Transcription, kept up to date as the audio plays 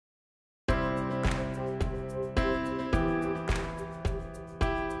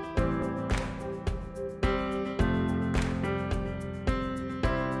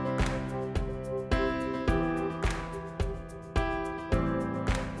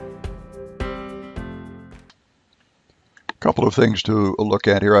Couple of things to look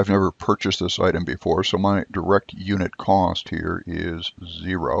at here. I've never purchased this item before, so my direct unit cost here is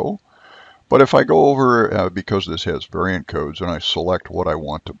 0. But if I go over, because this has variant codes, and I select what I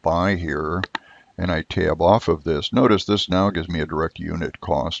want to buy here, and I tab off of this, notice this now gives me a direct unit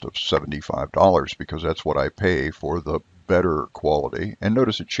cost of $75 because that's what I pay for the better quality. And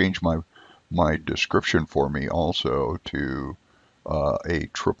notice it changed my description for me also to a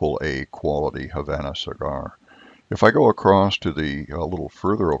AAA quality Havana cigar. If I go across to the a little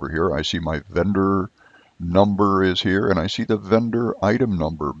further over here, I see my vendor number is here, and I see the vendor item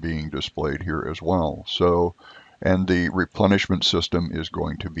number being displayed here as well. So, and the replenishment system is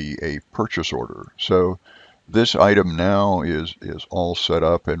going to be a purchase order. So this item now is all set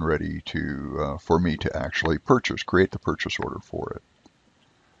up and ready to for me to actually create the purchase order for it.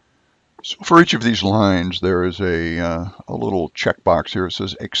 So for each of these lines, there is a little checkbox here. It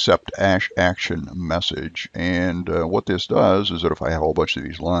says accept action message. And what this does is that if I have a whole bunch of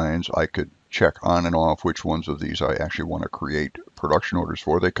these lines, I could check on and off which ones of these I actually want to create production orders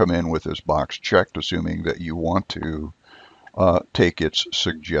for. They come in with this box checked, assuming that you want to take its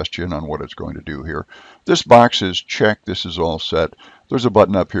suggestion on what it's going to do here. This box is checked. This is all set. There's a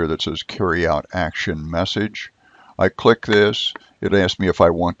button up here that says carry out action message. I click this. It asks me if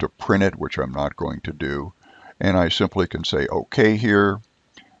I want to print it, which I'm not going to do. And I simply can say OK here.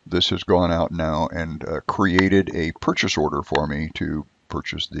 This has gone out now and created a purchase order for me to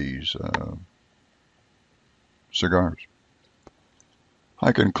purchase these cigars.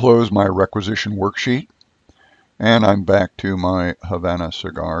 I can close my requisition worksheet. And I'm back to my Havana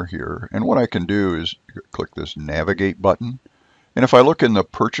cigar here. And what I can do is click this navigate button. And if I look in the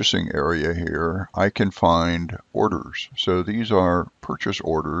purchasing area here, I can find orders. So these are purchase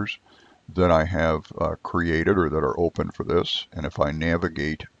orders that I have created or that are open for this. And if I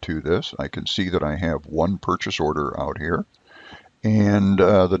navigate to this, I can see that I have one purchase order out here. And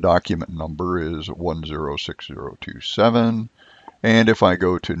the document number is 106027. And if I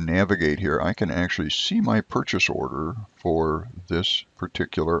go to navigate here, I can actually see my purchase order for this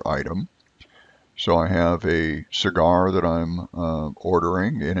particular item. So I have a cigar that I'm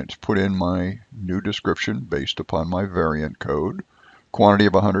ordering, and it's put in my new description based upon my variant code. Quantity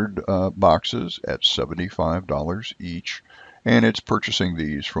of 100 boxes at $75 each, and it's purchasing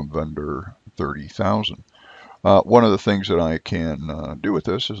these from vendor 30,000. One of the things that I can do with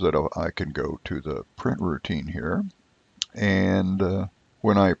this is that I can go to the print routine here, and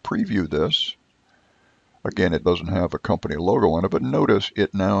when I preview this, again, it doesn't have a company logo on it, but notice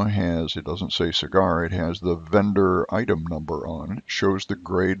it now has, it doesn't say cigar, it has the vendor item number on it. It shows the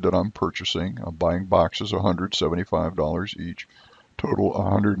grade that I'm purchasing. I'm buying boxes, $175 each, total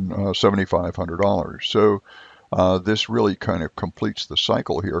 $7,500. So this really kind of completes the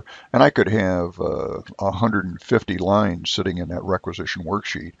cycle here. And I could have 150 lines sitting in that requisition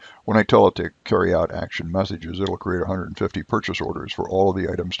worksheet. When I tell it to carry out action messages, it'll create 150 purchase orders for all of the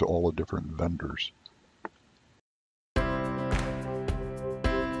items to all the different vendors.